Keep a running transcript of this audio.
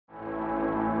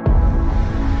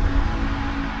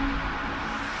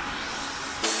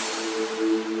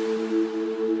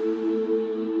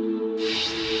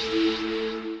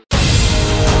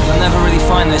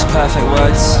perfect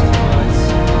words.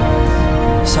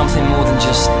 Something more than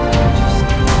just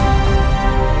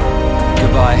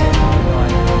goodbye.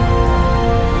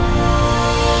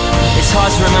 It's hard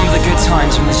to remember the good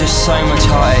times when there's just so much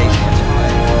heartache,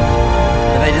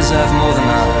 but they deserve more than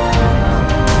that.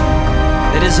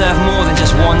 They deserve more than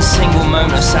just one single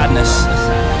moment of sadness.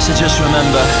 So just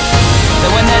remember that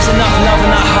when there's enough love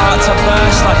in that heart to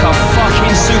burst like a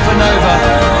fucking supernova,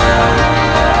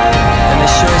 then there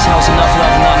sure as hell's enough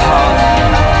love in that heart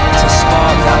to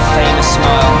spark that famous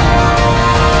smile.